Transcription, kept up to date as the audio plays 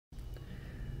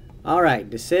Alright,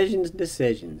 decisions.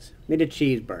 Need a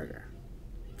cheeseburger.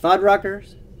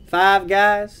 Fuddruckers? Five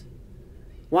Guys?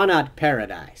 Why not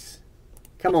Paradise?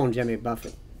 Come on, Jimmy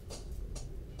Buffett.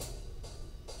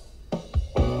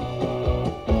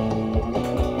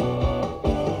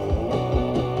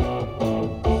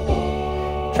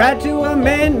 Tried to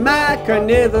amend my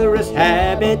carnivorous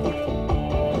habit.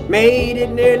 Made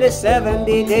it nearly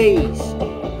 70 days.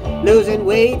 Losing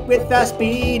weight without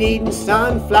speed, eating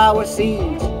sunflower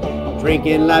seeds.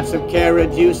 Drinking lots of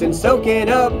carrot juice and soaking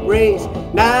up rays.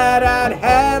 Night I'd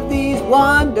have these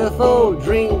wonderful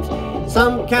dreams.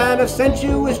 Some kind of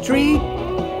sensuous treat.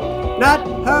 Not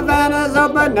Havanas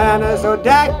or bananas or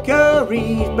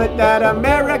daiquiris, but that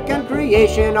American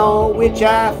creation on which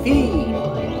I feed.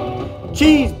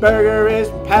 Cheeseburger is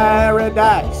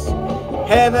paradise.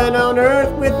 Heaven on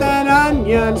earth with an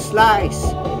onion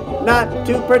slice. Not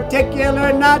too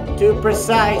particular, not too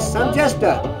precise. I'm just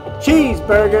a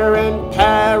cheeseburger in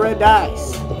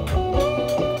paradise.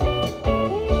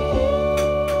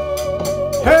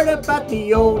 Heard about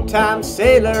the old-time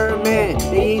sailor men.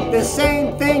 They eat the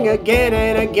same thing again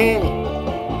and again.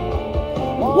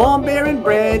 Warm beer and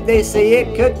bread, they say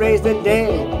it could raise the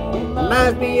dead.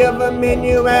 Reminds me of a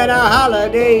menu at a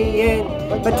Holiday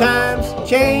Inn. But times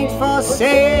change for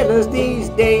sailors these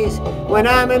days. When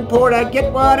I'm in port, I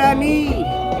get what I need.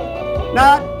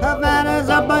 Not Havanas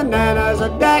or bananas or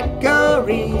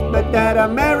daiquiris, but that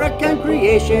American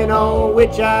creation on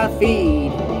which I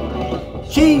feed.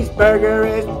 Cheeseburger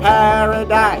is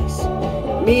paradise.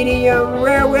 Medium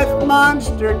rare with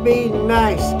mustard be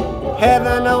nice.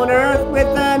 Heaven on earth with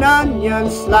an onion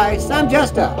slice. I'm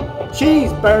just a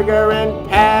cheeseburger in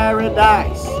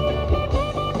paradise.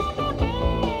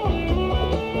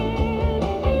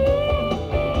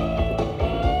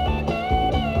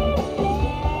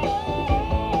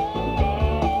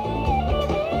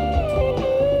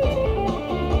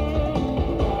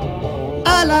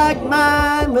 I like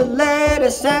mine with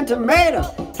lettuce and tomato,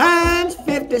 Heinz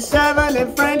 57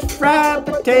 and French fried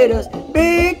potatoes,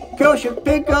 big kosher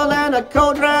pickle and a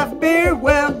cold draft beer.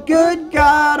 Well, good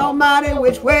God Almighty,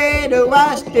 which way do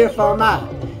I steer for my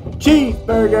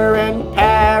cheeseburger in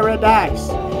paradise?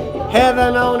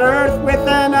 Heaven on earth with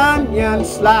an onion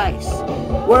slice,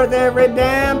 worth every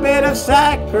damn bit of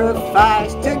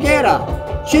sacrifice to get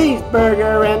a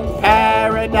cheeseburger in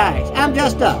paradise. I'm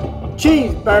just a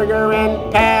cheeseburger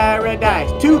in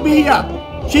paradise. To be a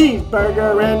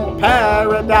cheeseburger in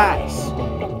paradise.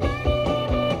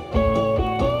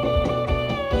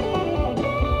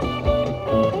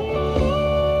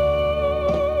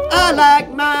 I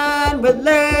like mine with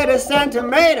lettuce and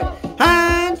tomato,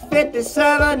 Heinz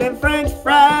 57 and French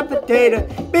fried potato,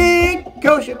 big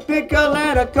kosher pickle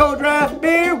and a cold draft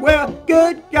beer. Well,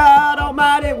 good God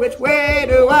Almighty, which way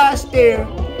do I steer?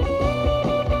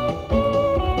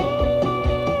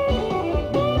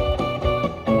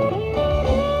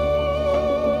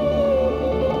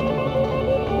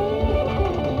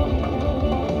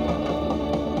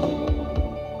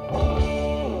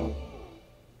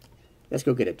 Let's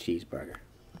go get a cheeseburger.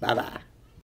 Bye-bye.